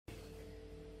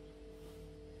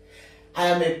I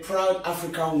am a proud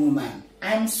African woman.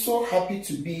 I am so happy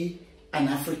to be an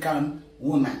African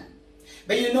woman.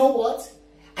 But you know what?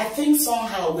 I think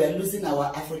somehow we are losing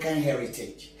our African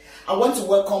heritage. I want to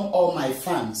welcome all my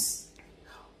fans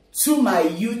to my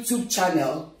YouTube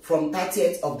channel from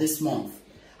 30th of this month.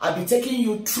 I'll be taking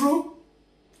you through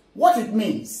what it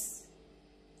means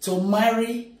to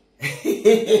marry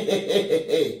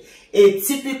a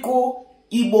typical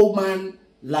Igbo man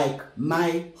like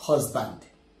my husband.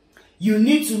 You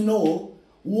need to know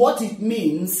what it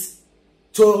means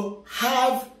to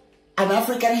have an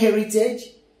African heritage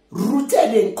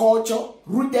rooted in culture,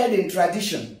 rooted in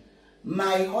tradition.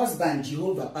 My husband,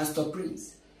 Jehovah, Pastor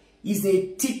Prince, is a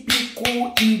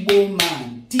typical Igbo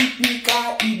man,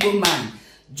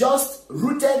 just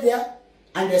rooted there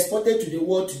and exported to the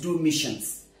world to do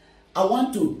missions. I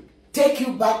want to take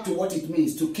you back to what it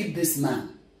means to keep this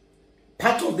man.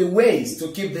 Part of the ways to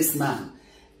keep this man.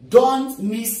 Don't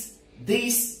miss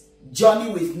this journey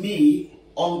with me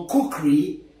on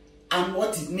cookery and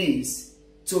what it means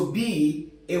to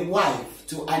be a wife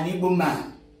to an Igbo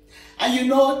man. And you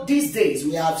know, these days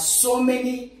we have so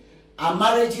many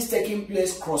marriages taking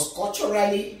place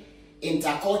cross-culturally,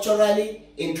 interculturally,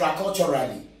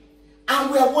 intraculturally.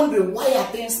 And we are wondering, why are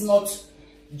things not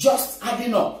just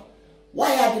adding up?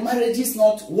 Why are the marriages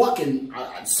not working?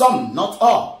 Some, not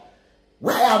all.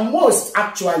 Why are most,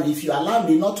 actually, if you allow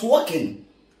me, not working?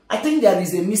 I think there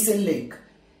is a missing link.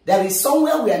 There is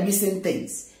somewhere we are missing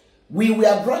things. We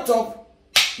were brought up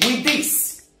with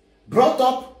this, brought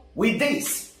up with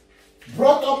this,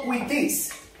 brought up with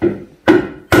this.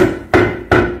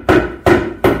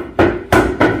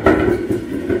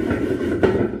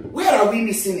 Where are we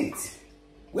missing it?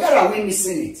 Where are we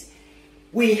missing it?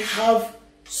 We have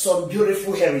some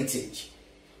beautiful heritage.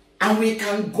 And we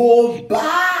can go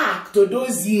back to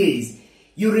those years.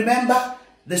 You remember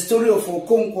the story of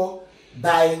Okonkwo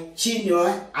by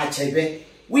Chinua Achebe.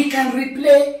 We can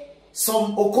replay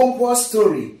some Okonkwo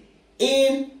story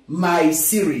in my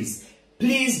series.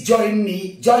 Please join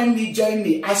me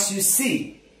as you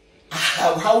see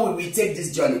how will we take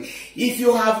this journey. If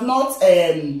you have not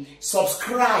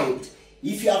subscribed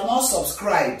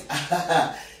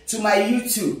to my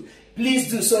YouTube, please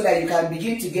do so that you can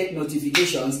begin to get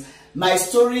notifications. My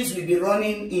stories will be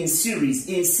running in series.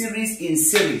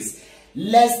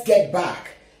 Let's get back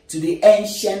to the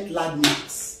ancient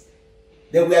landmarks.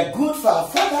 They were good for our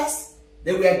fathers.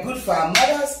 They were good for our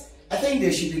mothers. I think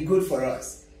they should be good for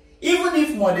us. Even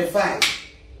if modified,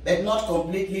 but not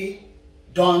completely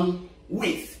done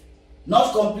with.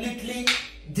 Not completely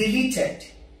deleted.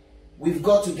 We've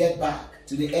got to get back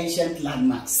to the ancient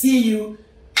landmarks. See you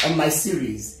on my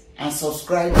series and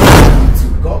subscribe to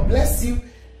YouTube. God bless you.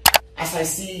 As I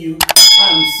see you,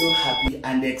 I'm so happy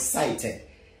and excited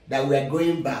that we are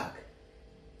going back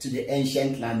to the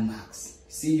ancient landmarks.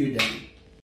 See you then.